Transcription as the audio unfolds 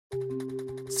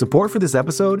Support for this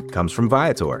episode comes from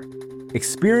Viator.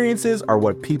 Experiences are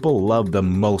what people love the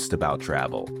most about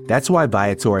travel. That's why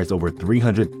Viator has over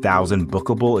 300,000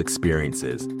 bookable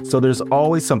experiences, so there's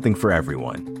always something for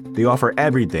everyone. They offer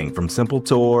everything from simple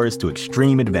tours to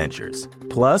extreme adventures.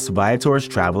 Plus, Viator's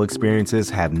travel experiences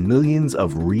have millions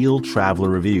of real traveler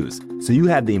reviews, so you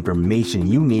have the information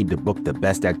you need to book the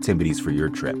best activities for your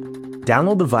trip.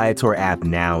 Download the Viator app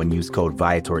now and use code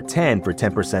Viator10 for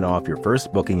 10% off your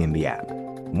first booking in the app.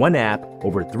 One app,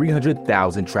 over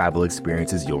 300,000 travel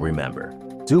experiences you'll remember.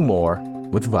 Do more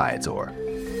with Viator.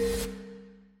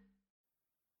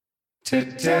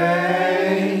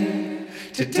 Today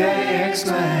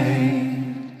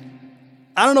Explained.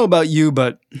 I don't know about you,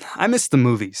 but I miss the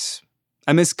movies.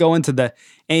 I miss going to the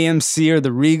AMC or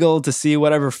the Regal to see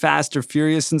whatever Fast or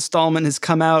Furious installment has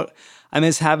come out. I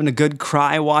miss having a good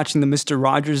cry watching the Mr.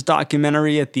 Rogers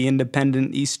documentary at the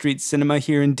independent East Street Cinema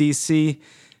here in DC.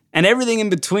 And everything in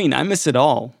between. I miss it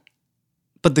all.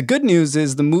 But the good news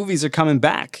is the movies are coming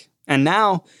back. And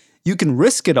now you can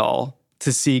risk it all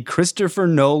to see Christopher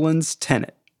Nolan's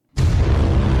Tenet.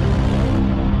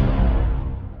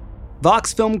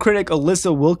 Vox film critic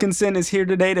Alyssa Wilkinson is here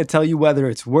today to tell you whether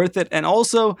it's worth it and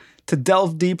also to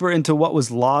delve deeper into what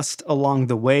was lost along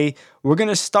the way. We're going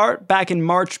to start back in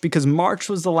March because March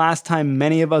was the last time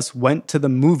many of us went to the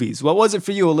movies. What was it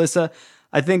for you, Alyssa?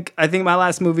 I think my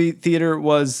last movie theater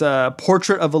was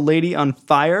Portrait of a Lady on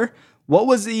Fire. What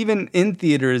was even in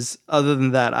theaters other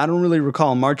than that? I don't really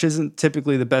recall. March isn't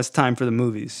typically the best time for the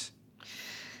movies.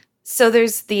 So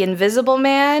there's The Invisible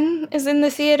Man is in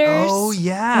the theaters. Oh,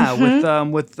 yeah,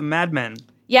 with the Mad Men.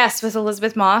 Yes, with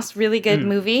Elizabeth Moss. Really good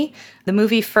movie. The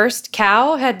movie First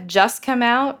Cow had just come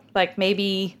out, like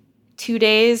maybe 2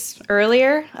 days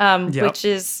earlier, which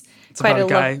is it's quite about a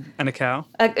guy and a cow.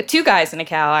 2 guys and a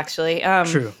cow, actually.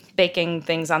 True. Baking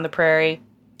things on the prairie.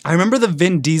 I remember the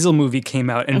Vin Diesel movie came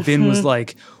out, and Vin was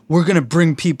like, we're going to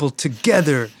bring people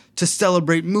together to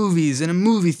celebrate movies in a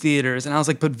movie theaters. And I was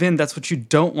like, but Vin, that's what you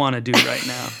don't want to do right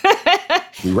now.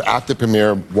 We were at the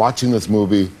premiere watching this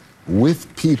movie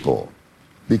with people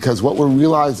because what we're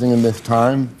realizing in this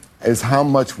time is how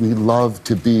much we love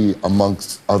to be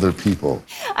amongst other people.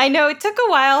 I know it took a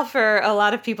while for a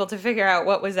lot of people to figure out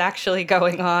what was actually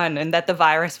going on and that the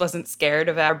virus wasn't scared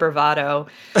of our bravado.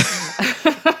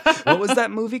 What was that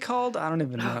movie called? I don't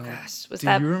even know. Oh, gosh. Do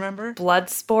you remember?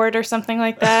 Bloodsport or something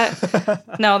like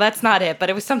that? No, that's not it, but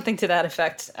it was something to that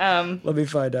effect. Let me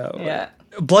find out. Yeah.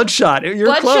 Bloodshot. You're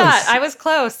close. Bloodshot. I was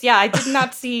close. Yeah, I did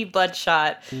not see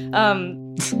Bloodshot.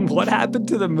 What happened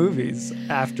to the movies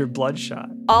after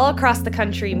Bloodshot? All across the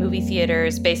country, movie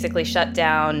theaters basically shut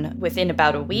down within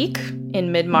about a week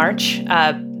in mid-March,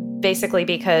 basically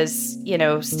because,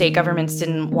 state governments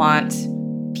didn't want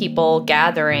people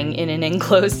gathering in an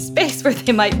enclosed space where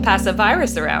they might pass a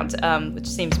virus around, which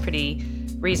seems pretty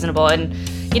reasonable. And,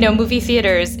 movie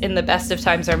theaters in the best of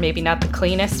times are maybe not the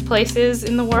cleanest places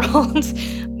in the world,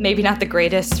 maybe not the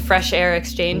greatest fresh air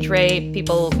exchange rate,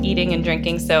 people eating and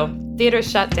drinking. So theaters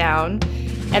shut down.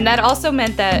 And that also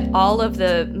meant that all of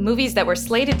the movies that were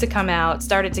slated to come out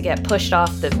started to get pushed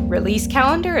off the release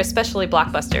calendar, especially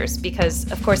blockbusters.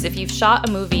 Because, of course, if you've shot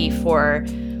a movie for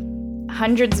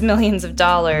hundreds of millions of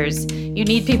dollars, you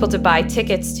need people to buy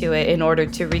tickets to it in order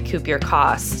to recoup your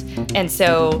cost. And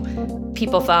so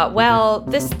people thought, well,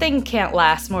 this thing can't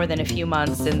last more than a few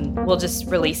months and we'll just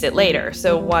release it later.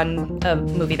 So one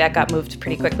movie that got moved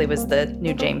pretty quickly was the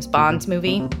new James Bond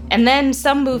movie. And then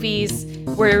some movies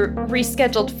were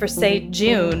rescheduled for, say,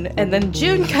 June. And then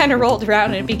June kind of rolled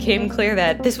around and it became clear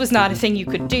that this was not a thing you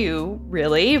could do,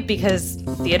 really, because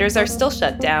theaters are still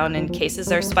shut down and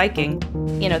cases are spiking.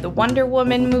 The Wonder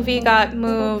Woman movie got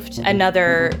moved.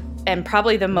 Another, and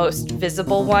probably the most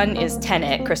visible one, is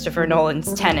Tenet, Christopher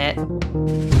Nolan's Tenet.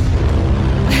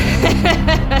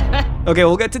 Okay,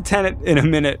 we'll get to Tenet in a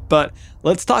minute, but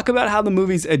let's talk about how the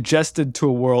movies adjusted to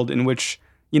a world in which,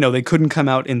 they couldn't come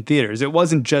out in theaters. It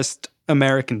wasn't just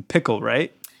American Pickle,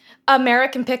 right?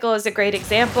 American Pickle is a great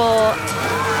example.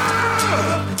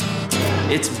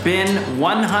 It's been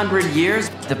 100 years.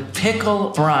 The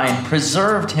pickle brine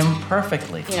preserved him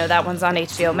perfectly. That one's on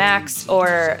HBO Max.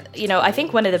 Or, I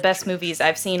think one of the best movies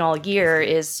I've seen all year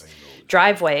is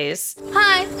Driveways.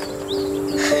 Hi.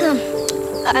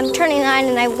 I'm turning 9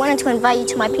 and I wanted to invite you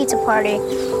to my pizza party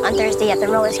on Thursday at the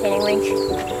roller skating rink.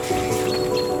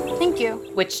 Thank you.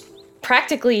 Which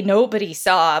practically nobody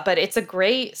saw, but it's a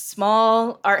great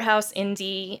small art house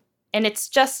indie. And it's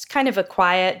just kind of a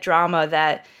quiet drama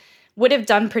that would have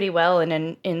done pretty well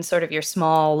in sort of your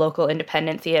small local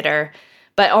independent theater,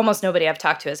 but almost nobody I've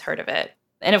talked to has heard of it.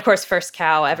 And of course, First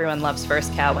Cow, everyone loves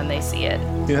First Cow when they see it.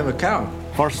 You have a cow.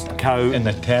 First cow in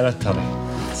the territory.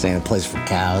 This ain't a place for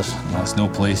cows. No, it's no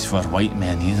place for white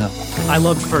men either. I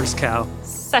loved First Cow.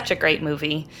 Such a great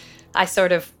movie. I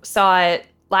sort of saw it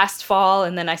last fall,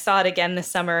 and then I saw it again this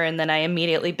summer, and then I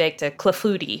immediately baked a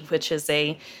clafoutis, which is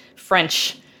a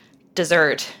French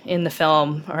dessert in the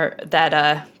film, or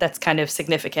that's kind of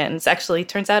significant. It's actually,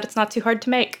 turns out it's not too hard to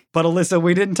make. But Alyssa,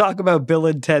 we didn't talk about Bill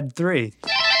and Ted 3.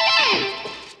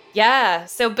 Yeah,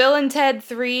 so Bill and Ted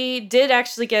 3 did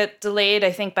actually get delayed,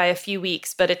 I think, by a few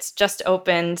weeks, but it's just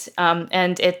opened,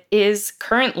 and it is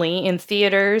currently in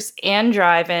theaters and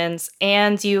drive-ins,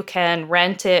 and you can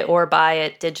rent it or buy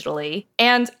it digitally.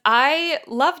 And I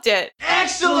loved it.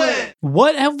 Excellent!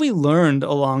 What have we learned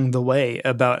along the way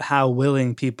about how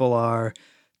willing people are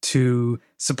to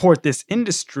support this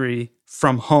industry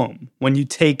from home when you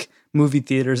take movie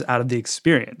theaters out of the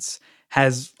experience?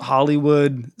 Has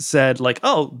Hollywood said, like,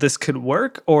 oh, this could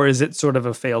work, or is it sort of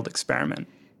a failed experiment?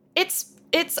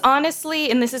 It's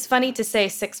honestly, and this is funny to say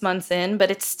 6 months in,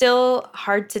 but it's still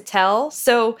hard to tell.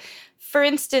 So, for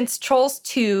instance, Trolls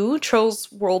 2, Trolls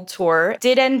World Tour,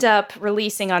 did end up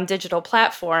releasing on digital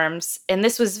platforms, and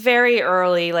this was very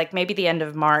early, like maybe the end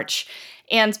of March.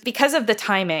 And because of the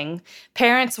timing,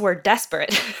 parents were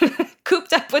desperate,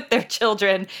 cooped up with their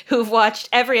children who've watched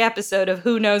every episode of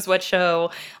who knows what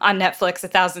show on Netflix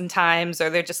 1,000 times, or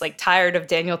they're just like tired of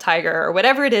Daniel Tiger or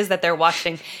whatever it is that they're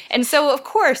watching. And so, of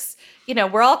course, you know,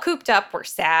 we're all cooped up, we're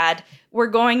sad. We're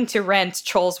going to rent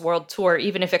Trolls World Tour,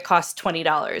 even if it costs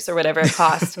 $20 or whatever it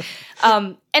cost.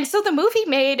 And so the movie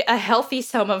made a healthy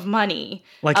sum of money.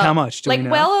 Like how much? Like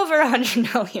well over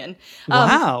 $100 million.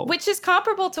 Wow. Which is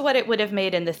comparable to what it would have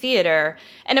made in the theater.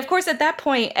 And of course, at that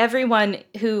point, everyone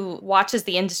who watches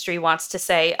the industry wants to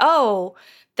say, oh,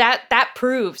 that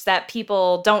proves that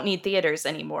people don't need theaters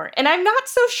anymore. And I'm not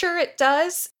so sure it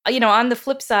does. You know, on the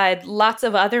flip side, lots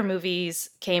of other movies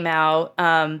came out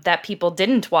that people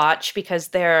didn't watch because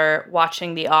they're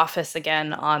watching The Office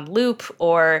again on loop,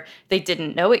 or they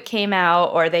didn't know it came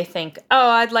out, or they think, oh,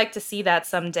 I'd like to see that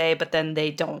someday, but then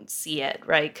they don't see it,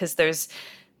 right? Because there's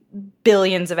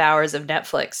billions of hours of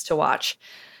Netflix to watch.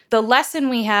 The lesson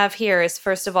we have here is,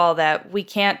 first of all, that we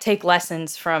can't take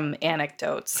lessons from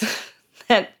anecdotes.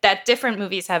 that different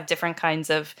movies have different kinds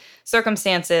of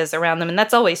circumstances around them. And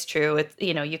that's always true.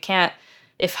 You can't,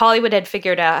 if Hollywood had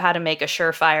figured out how to make a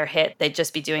surefire hit, they'd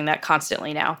just be doing that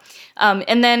constantly now.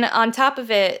 And then on top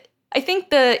of it, I think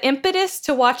the impetus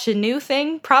to watch a new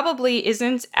thing probably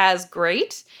isn't as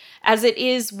great as it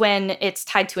is when it's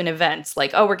tied to an event.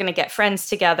 Like, oh, we're going to get friends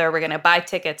together, we're going to buy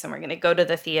tickets, and we're going to go to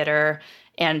the theater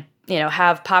and, you know,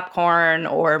 have popcorn,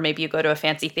 or maybe you go to a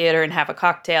fancy theater and have a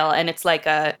cocktail, and it's like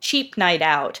a cheap night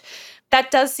out.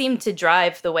 That does seem to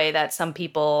drive the way that some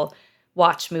people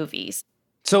watch movies.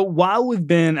 So while we've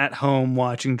been at home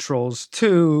watching Trolls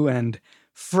 2 and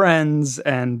Friends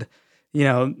and, you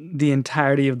know, the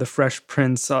entirety of The Fresh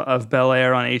Prince of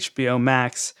Bel-Air on HBO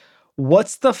Max,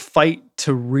 what's the fight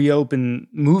to reopen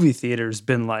movie theaters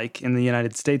been like in the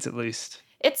United States, at least?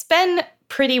 It's been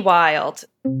pretty wild.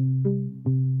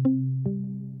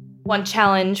 One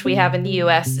challenge we have in the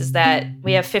US is that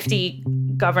we have 50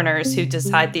 governors who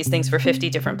decide these things for 50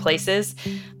 different places.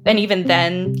 And even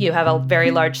then, you have a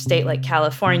very large state like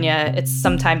California. It's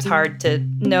sometimes hard to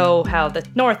know how the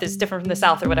North is different from the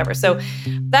South or whatever. So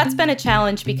that's been a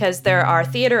challenge because there are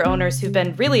theater owners who've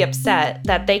been really upset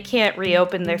that they can't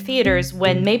reopen their theaters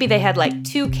when maybe they had like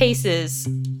 2 cases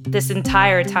this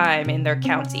entire time in their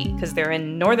county because they're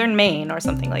in northern Maine or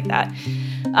something like that.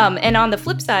 And on the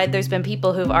flip side, there's been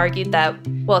people who've argued that,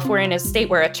 well, if we're in a state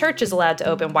where a church is allowed to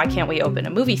open, why can't we open a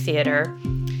movie theater?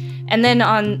 And then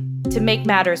to make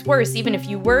matters worse, even if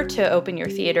you were to open your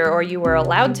theater or you were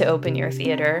allowed to open your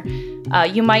theater,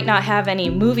 you might not have any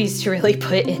movies to really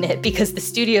put in it because the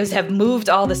studios have moved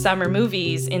all the summer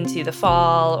movies into the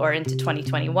fall or into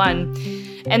 2021.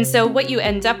 And so what you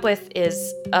end up with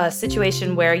is a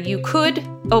situation where you could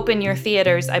open your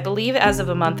theaters. I believe as of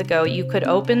a month ago, you could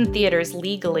open theaters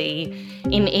legally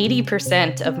in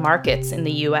 80% of markets in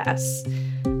the US.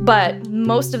 But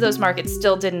most of those markets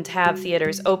still didn't have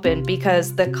theaters open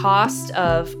because the cost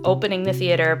of opening the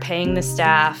theater, paying the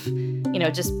staff, you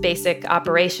know, just basic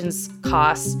operations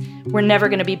costs were never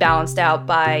going to be balanced out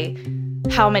by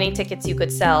how many tickets you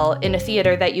could sell in a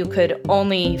theater that you could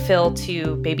only fill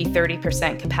to maybe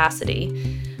 30%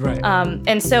 capacity. Right.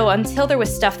 And so until there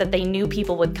was stuff that they knew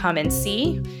people would come and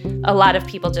see, a lot of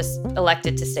people just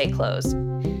elected to stay closed.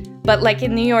 But like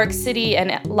in New York City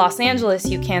and Los Angeles,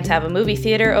 you can't have a movie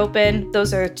theater open.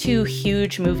 Those are 2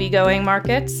 huge movie-going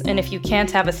markets. And if you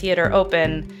can't have a theater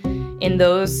open in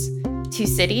those 2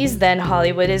 cities, then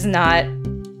Hollywood is not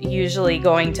usually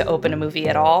going to open a movie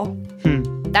at all.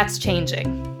 That's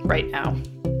changing right now.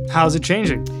 How's it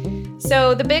changing?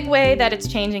 So the big way that it's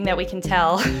changing that we can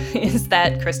tell is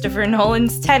that Christopher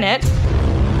Nolan's Tenet,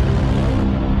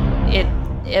 it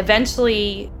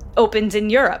eventually opened in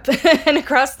Europe and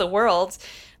across the world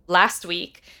last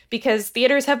week because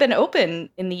theaters have been open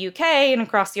in the UK and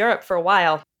across Europe for a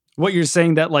while. What you're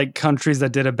saying that like countries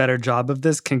that did a better job of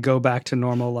this can go back to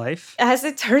normal life? As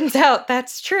it turns out,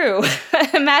 that's true.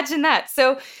 Imagine that.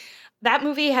 So that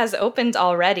movie has opened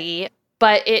already,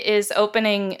 but it is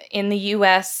opening in the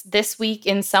US this week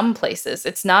in some places.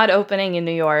 It's not opening in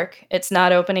New York. It's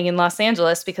not opening in Los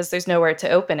Angeles because there's nowhere to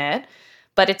open it.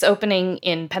 But it's opening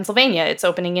in Pennsylvania. It's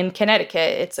opening in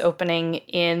Connecticut. It's opening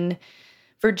in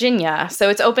Virginia. So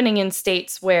it's opening in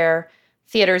states where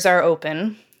theaters are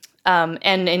open.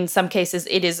 And in some cases,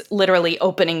 it is literally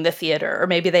opening the theater. Or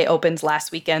maybe they opened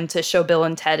last weekend to show Bill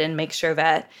and Ted and make sure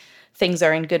that things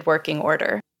are in good working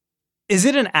order. Is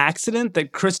it an accident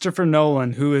that Christopher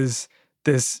Nolan, who is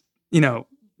this,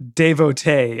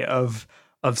 devotee of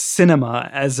cinema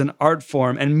as an art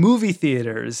form and movie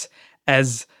theaters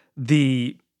as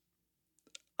the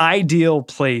ideal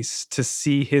place to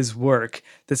see his work,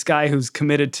 this guy who's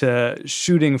committed to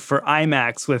shooting for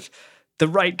IMAX with the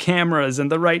right cameras and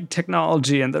the right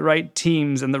technology and the right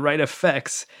teams and the right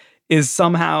effects, is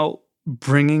somehow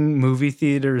bringing movie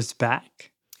theaters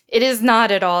back? It is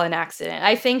not at all an accident.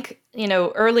 I think,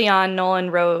 early on,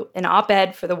 Nolan wrote an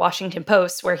op-ed for the Washington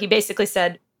Post where he basically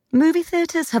said, movie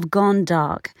theaters have gone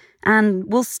dark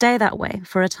and will stay that way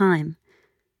for a time.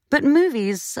 But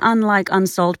movies, unlike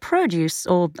unsold produce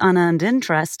or unearned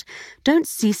interest, don't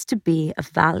cease to be of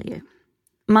value.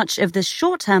 Much of this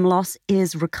short-term loss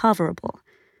is recoverable.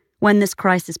 When this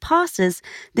crisis passes,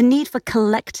 the need for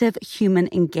collective human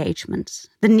engagement,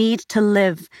 the need to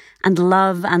live and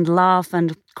love and laugh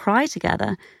and cry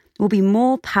together will be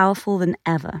more powerful than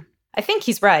ever. I think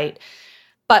he's right.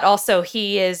 But also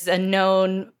he is a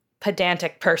known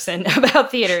pedantic person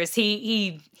about theaters.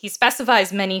 He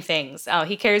specifies many things.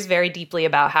 He cares very deeply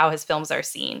about how his films are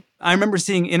seen. I remember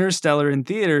seeing Interstellar in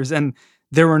theaters, and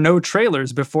there were no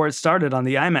trailers before it started on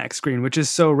the IMAX screen, which is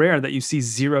so rare that you see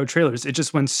zero trailers. It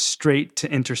just went straight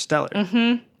to Interstellar.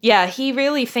 Mm-hmm. Yeah, he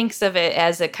really thinks of it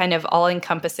as a kind of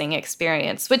all-encompassing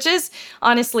experience, which is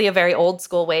honestly a very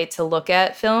old-school way to look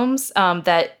at films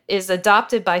that is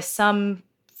adopted by some,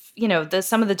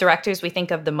 some of the directors we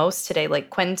think of the most today, like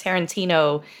Quentin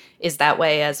Tarantino is that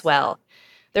way as well.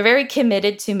 They're very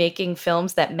committed to making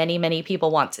films that many, many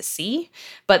people want to see,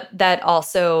 but that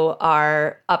also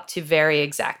are up to very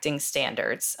exacting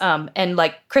standards. And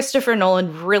like Christopher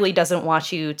Nolan really doesn't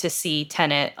want you to see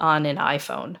Tenet on an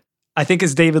iPhone. I think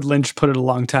as David Lynch put it a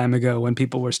long time ago when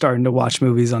people were starting to watch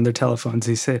movies on their telephones,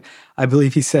 he said,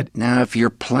 now if you're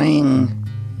playing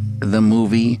the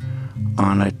movie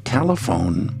on a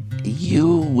telephone,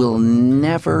 you will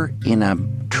never in a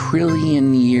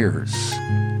trillion years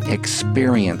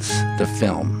experience the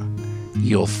film.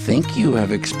 You'll think you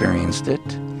have experienced it,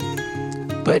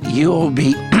 but you'll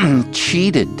be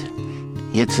cheated.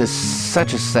 It's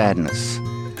such a sadness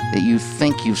that you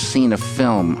think you've seen a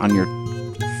film on your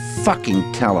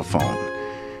fucking telephone.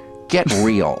 Get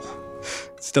real.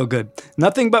 Still good.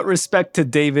 Nothing but respect to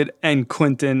David and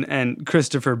Quentin and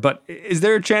Christopher, but is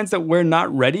there a chance that we're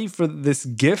not ready for this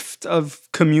gift of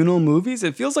communal movies?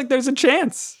 It feels like there's a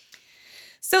chance.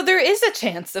 So there is a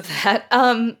chance of that,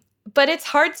 but it's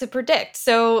hard to predict.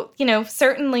 So,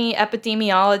 certainly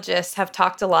epidemiologists have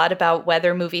talked a lot about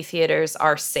whether movie theaters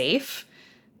are safe,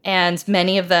 and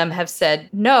many of them have said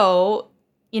no.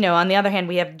 On the other hand,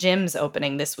 we have gyms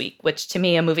opening this week, which to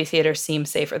me, a movie theater seems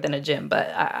safer than a gym,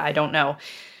 but I don't know.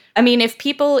 I mean, if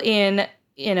people in,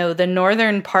 the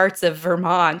northern parts of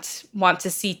Vermont want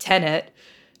to see Tenet,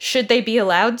 should they be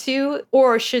allowed to,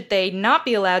 or should they not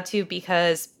be allowed to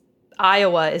because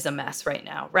Iowa is a mess right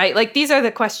now, right? Like, these are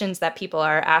the questions that people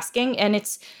are asking, and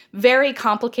it's very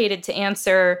complicated to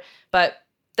answer. But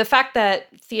the fact that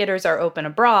theaters are open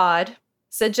abroad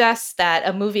suggests that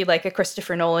a movie like a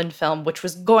Christopher Nolan film, which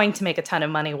was going to make a ton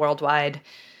of money worldwide,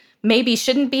 maybe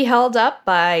shouldn't be held up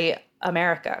by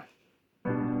America.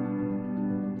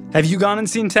 Have you gone and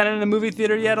seen Tenet in a movie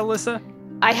theater yet, Alyssa?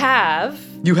 I have.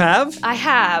 You have? I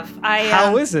have.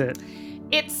 How is it?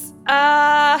 It's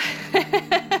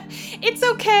it's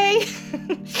okay.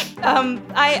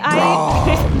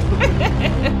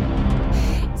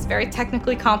 It's very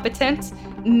technically competent.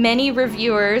 Many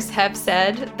reviewers have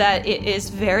said that it is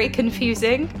very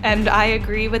confusing, and I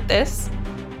agree with this.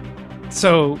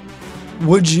 So,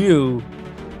 would you,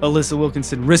 Alyssa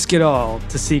Wilkinson, risk it all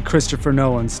to see Christopher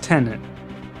Nolan's Tenet?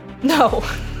 No.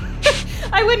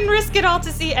 I wouldn't risk it all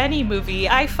to see any movie.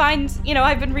 I find,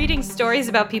 I've been reading stories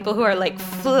about people who are like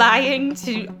flying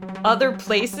to other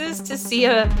places to see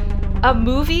a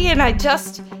movie, and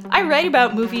I write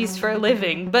about movies for a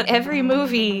living, but every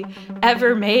movie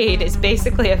ever made is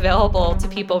basically available to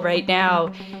people right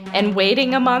now, and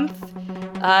waiting a month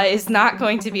is not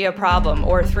going to be a problem,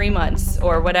 or 3 months,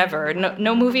 or whatever.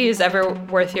 No movie is ever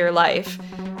worth your life.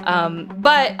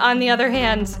 But on the other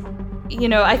hand,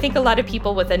 I think a lot of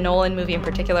people with a Nolan movie in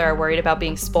particular are worried about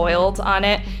being spoiled on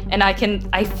it, and I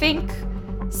think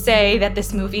say that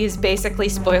this movie is basically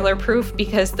spoiler-proof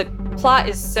because the plot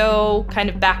is so kind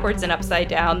of backwards and upside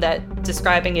down that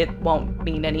describing it won't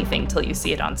mean anything till you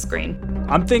see it on screen.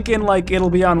 I'm thinking like it'll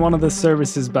be on one of the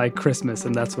services by Christmas,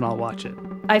 and that's when I'll watch it.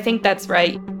 I think that's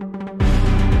right.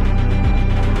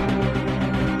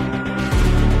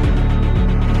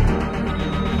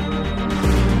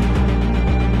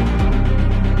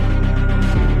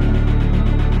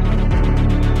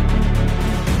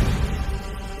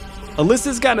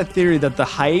 Alyssa's got a theory that the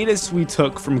hiatus we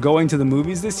took from going to the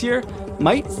movies this year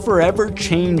might forever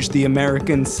change the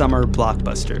American summer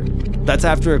blockbuster. That's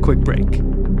after a quick break.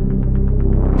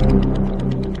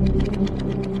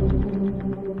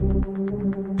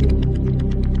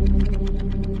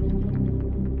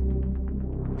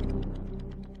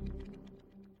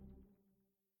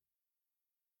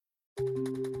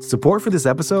 Support for this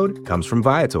episode comes from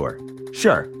Viator.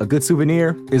 Sure, a good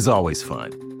souvenir is always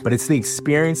fun, but it's the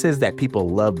experiences that people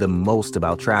love the most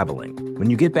about traveling. When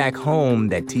you get back home,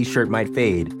 that t-shirt might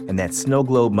fade and that snow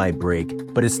globe might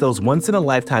break, but it's those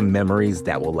once-in-a-lifetime memories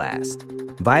that will last.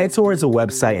 Viator is a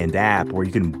website and app where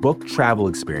you can book travel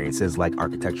experiences like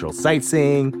architectural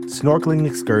sightseeing, snorkeling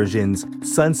excursions,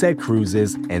 sunset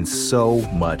cruises, and so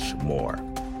much more.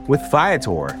 With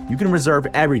Viator, you can reserve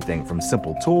everything from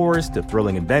simple tours to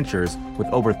thrilling adventures with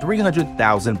over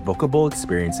 300,000 bookable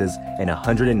experiences in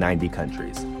 190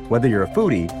 countries. Whether you're a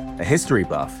foodie, a history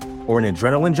buff, or an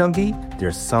adrenaline junkie,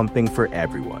 there's something for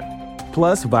everyone.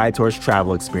 Plus, Viator's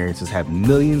travel experiences have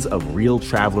millions of real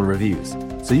traveler reviews,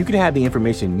 so you can have the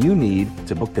information you need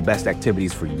to book the best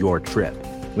activities for your trip.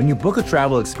 When you book a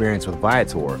travel experience with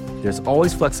Viator, there's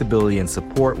always flexibility and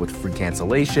support with free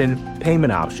cancellation,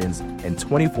 payment options, and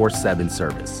 24/7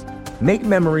 service. Make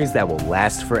memories that will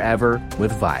last forever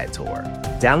with Viator.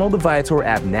 Download the Viator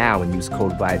app now and use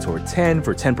code Viator10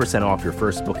 for 10% off your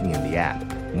first booking in the app.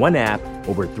 One app,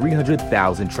 over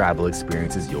 300,000 travel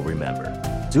experiences you'll remember.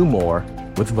 Do more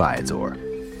with Viator.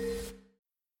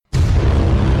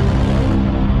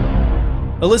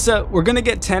 Alyssa, we're gonna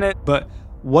get Tenet, but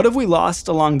what have we lost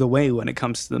along the way when it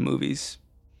comes to the movies?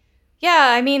 Yeah,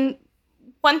 I mean,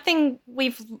 one thing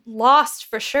we've lost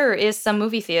for sure is some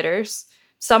movie theaters.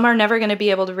 Some are never going to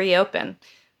be able to reopen.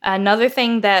 Another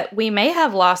thing that we may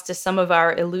have lost is some of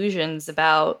our illusions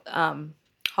about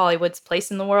Hollywood's place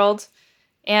in the world.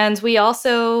 And we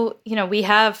also, we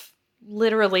have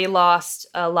literally lost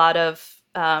a lot of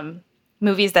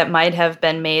movies that might have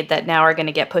been made that now are going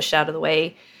to get pushed out of the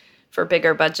way for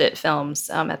bigger budget films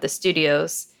at the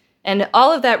studios. And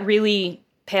all of that really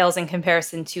pales in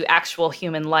comparison to actual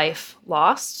human life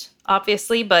lost,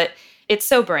 obviously, but it's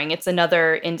sobering. It's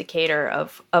another indicator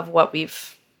of what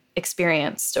we've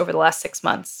experienced over the last 6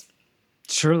 months.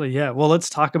 Surely, yeah. Well, let's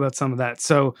talk about some of that.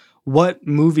 So what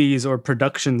movies or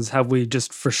productions have we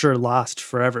just for sure lost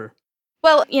forever?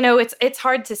 Well, it's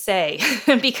hard to say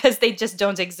because they just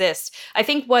don't exist. I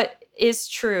think what is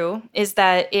true is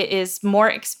that it is more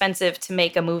expensive to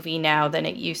make a movie now than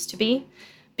it used to be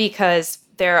because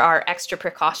there are extra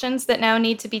precautions that now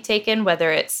need to be taken,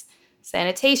 whether it's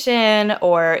sanitation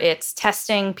or it's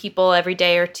testing people every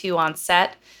day or two on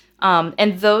set.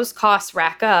 And those costs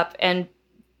rack up and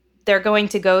they're going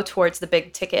to go towards the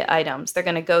big ticket items. They're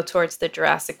going to go towards the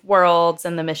Jurassic Worlds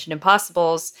and the Mission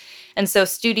Impossibles. And so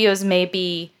studios may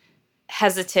be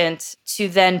hesitant to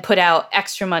then put out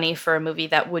extra money for a movie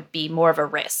that would be more of a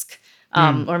risk,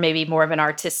 or maybe more of an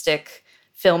artistic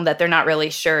film that they're not really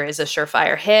sure is a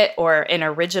surefire hit or an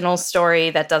original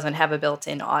story that doesn't have a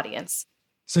built-in audience.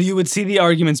 So you would see the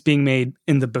arguments being made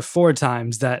in the before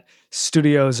times that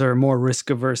studios are more risk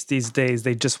averse these days.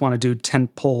 They just want to do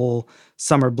tentpole,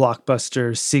 summer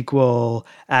blockbuster, sequel,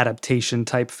 adaptation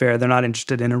type fare. They're not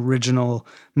interested in original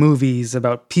movies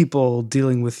about people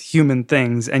dealing with human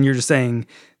things. And you're just saying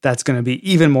that's going to be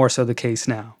even more so the case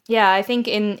now. Yeah, I think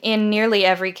in nearly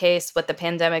every case, what the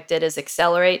pandemic did is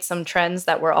accelerate some trends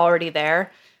that were already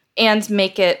there and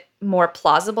make it more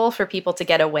plausible for people to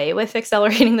get away with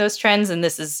accelerating those trends. And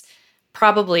this is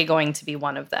probably going to be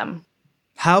one of them.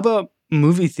 How about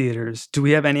movie theaters, do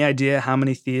we have any idea how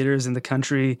many theaters in the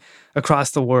country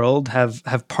across the world have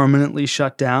permanently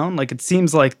shut down? Like, it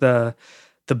seems like the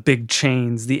big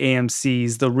chains, the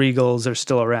AMCs, the Regals are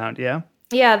still around, yeah?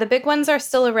 Yeah, the big ones are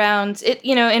still around.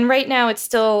 And right now it's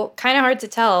still kind of hard to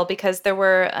tell because there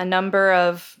were a number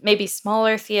of maybe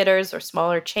smaller theaters or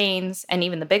smaller chains, and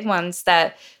even the big ones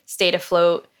that stayed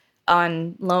afloat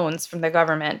on loans from the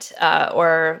government,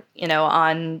 or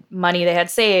on money they had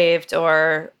saved,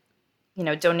 or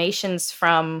donations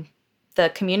from the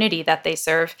community that they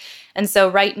serve. And so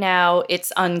right now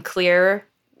it's unclear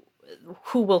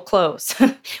who will close.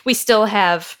 We still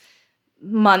have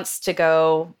months to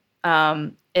go,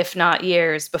 if not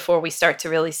years, before we start to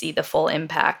really see the full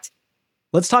impact.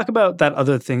 Let's talk about that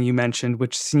other thing you mentioned,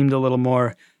 which seemed a little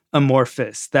more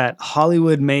amorphous, that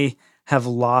Hollywood may have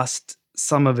lost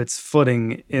some of its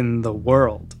footing in the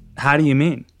world. How do you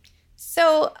mean?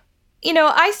 So,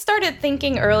 I started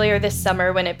thinking earlier this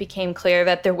summer when it became clear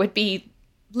that there would be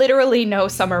literally no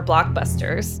summer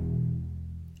blockbusters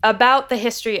about the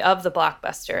history of the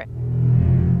blockbuster.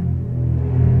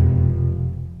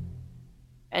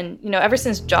 And, ever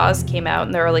since Jaws came out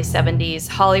in the early 70s,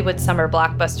 Hollywood summer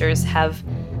blockbusters have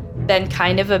been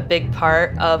kind of a big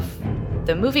part of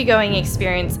the movie-going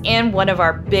experience and one of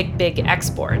our big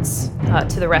exports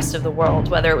to the rest of the world,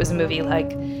 whether it was a movie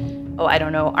like,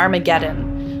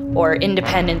 Armageddon, or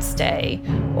Independence Day,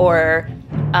 or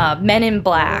Men in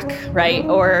Black, right?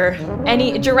 Or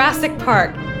any Jurassic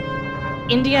Park,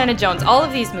 Indiana Jones, all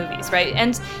of these movies, right?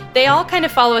 And they all kind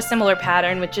of follow a similar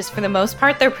pattern, which is, for the most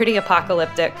part, they're pretty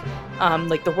apocalyptic.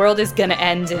 Like, the world is gonna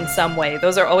end in some way.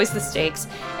 Those are always the stakes.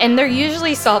 And they're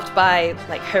usually solved by,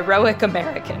 like, heroic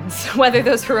Americans, whether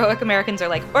those heroic Americans are,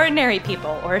 like, ordinary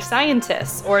people, or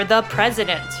scientists, or the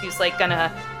president who's, like, gonna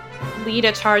lead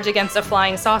a charge against a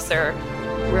flying saucer.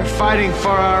 We're fighting for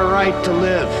our right to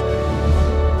live,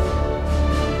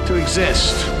 to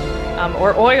exist.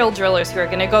 Or oil drillers who are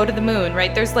going to go to the moon,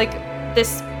 right? There's like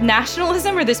this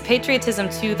nationalism or this patriotism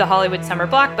to the Hollywood summer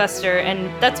blockbuster, and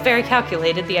that's very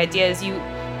calculated. The idea is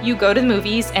you go to the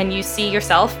movies and you see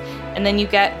yourself, and then you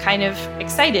get kind of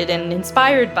excited and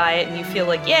inspired by it, and you feel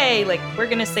like, yay, like, we're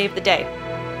going to save the day.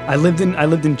 I lived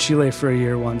in Chile for a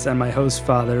year once, and my host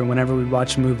father, whenever we'd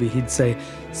watch a movie, he'd say,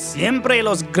 "Siempre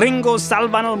los gringos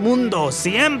salvan el mundo,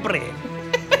 siempre."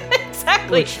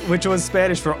 Exactly. Which was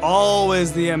Spanish for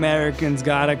always the Americans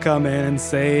gotta come in and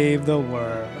save the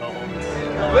world.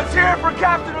 Let's hear it for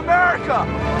Captain America!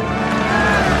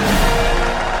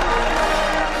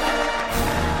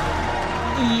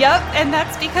 Yep, and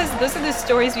that's because those are the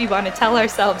stories we want to tell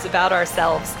ourselves about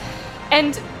ourselves.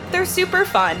 And they're super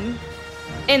fun.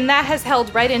 And that has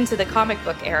held right into the comic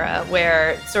book era,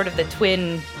 where sort of the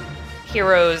twin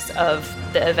heroes of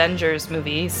the Avengers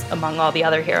movies, among all the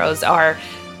other heroes, are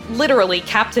literally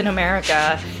Captain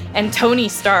America and Tony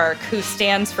Stark, who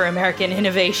stands for American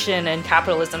innovation and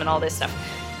capitalism and all this stuff.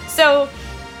 So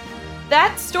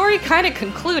that story kind of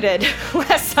concluded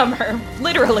last summer,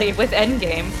 literally, with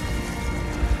Endgame.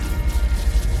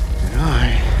 And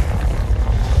I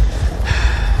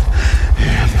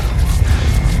am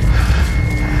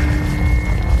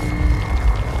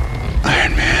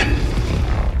Iron Man.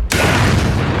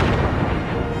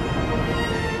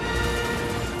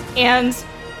 And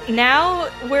now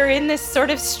we're in this sort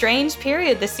of strange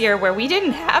period this year where we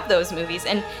didn't have those movies.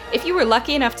 And if you were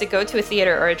lucky enough to go to a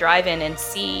theater or a drive-in and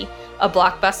see a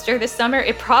blockbuster this summer,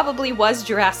 it probably was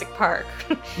Jurassic Park.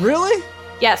 Really?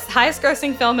 Yes, highest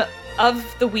grossing film of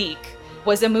the week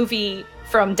was a movie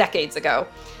from decades ago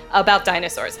about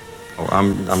dinosaurs. Oh,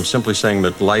 I'm simply saying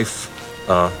that life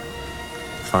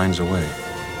finds a way.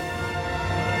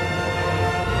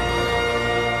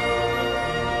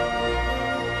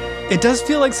 It does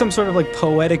feel like some sort of like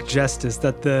poetic justice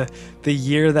that the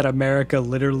year that America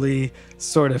literally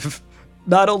sort of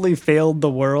not only failed the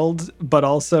world, but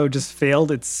also just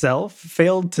failed itself,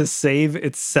 failed to save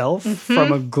itself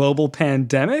from a global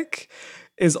pandemic,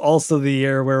 is also the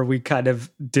year where we kind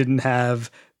of didn't have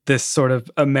this sort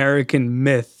of American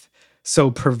myth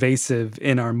so pervasive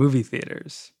in our movie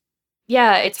theaters.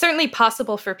 Yeah, it's certainly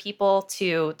possible for people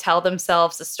to tell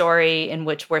themselves a story in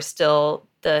which we're still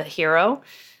the hero.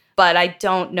 But I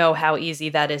don't know how easy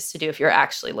that is to do if you're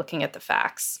actually looking at the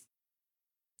facts.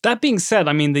 That being said,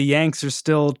 I mean, the Yanks are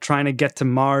still trying to get to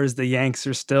Mars. The Yanks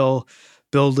are still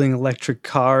building electric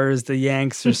cars. The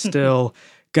Yanks are still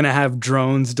going to have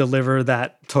drones deliver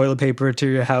that toilet paper to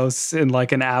your house in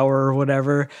like an hour or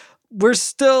whatever. We're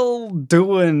still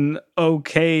doing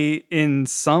okay in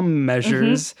some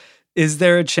measures. Is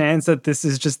there a chance that this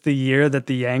is just the year that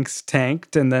the Yanks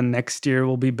tanked and then next year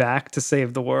we'll be back to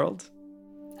save the world?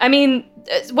 I mean,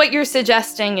 what you're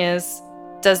suggesting is,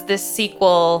 does this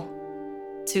sequel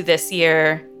to this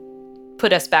year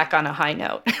put us back on a high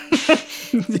note?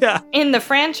 Yeah. In the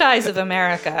franchise of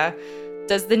America,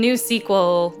 does the new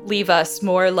sequel leave us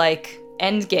more like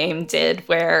Endgame did,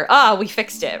 where, we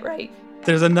fixed it, right?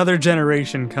 There's another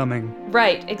generation coming.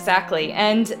 Right, exactly.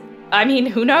 And I mean,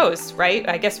 who knows, right?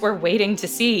 I guess we're waiting to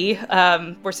see.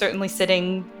 We're certainly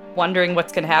sitting wondering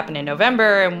what's going to happen in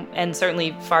November and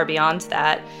certainly far beyond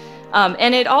that.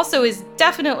 And it also is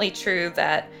definitely true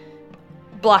that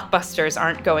blockbusters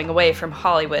aren't going away from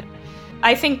Hollywood.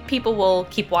 I think people will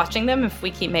keep watching them if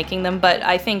we keep making them, but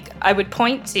I think I would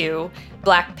point to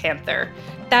Black Panther.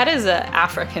 That is an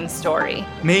African story.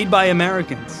 Made by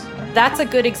Americans. That's a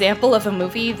good example of a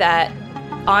movie that,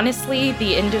 honestly,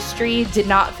 the industry did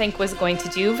not think was going to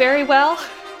do very well.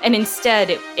 And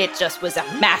instead, it just was a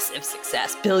massive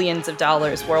success. Billions of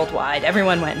dollars worldwide.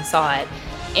 Everyone went and saw it.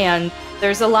 And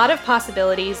there's a lot of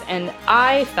possibilities. And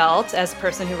I felt, as a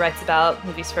person who writes about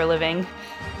movies for a living,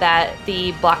 that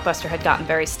the blockbuster had gotten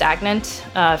very stagnant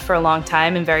for a long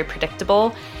time and very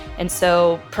predictable. And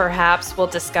so perhaps we'll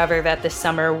discover that this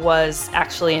summer was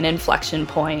actually an inflection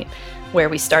point where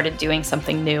we started doing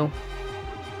something new.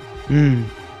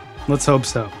 Let's hope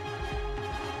so.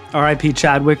 R.I.P.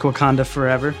 Chadwick, Wakanda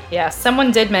forever. Yeah,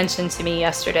 someone did mention to me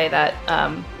yesterday that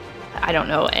I don't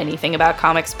know anything about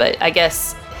comics, but I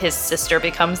guess his sister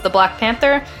becomes the Black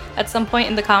Panther at some point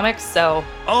in the comics, so...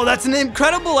 Oh, that's an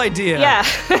incredible idea! Yeah.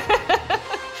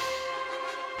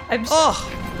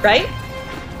 Right?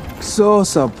 So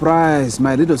surprised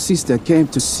my little sister came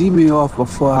to see me off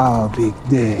before our big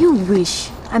day. You wish.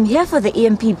 I'm here for the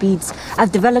EMP beads.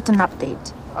 I've developed an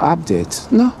update.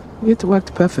 Update? No, it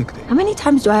worked perfectly. How many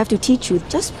times do I have to teach you?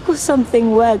 Just because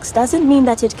something works doesn't mean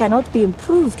that it cannot be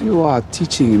improved. You are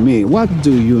teaching me. What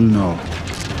do you know?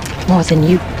 More than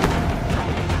you.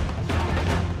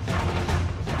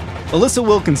 Alyssa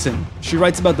Wilkinson. She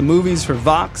writes about the movies for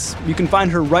Vox. You can find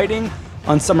her writing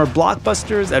on summer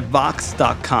blockbusters at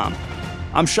Vox.com.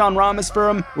 I'm Sean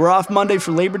Rameswaram. We're off Monday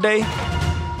for Labor Day.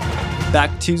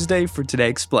 Back Tuesday for Today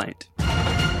Explained.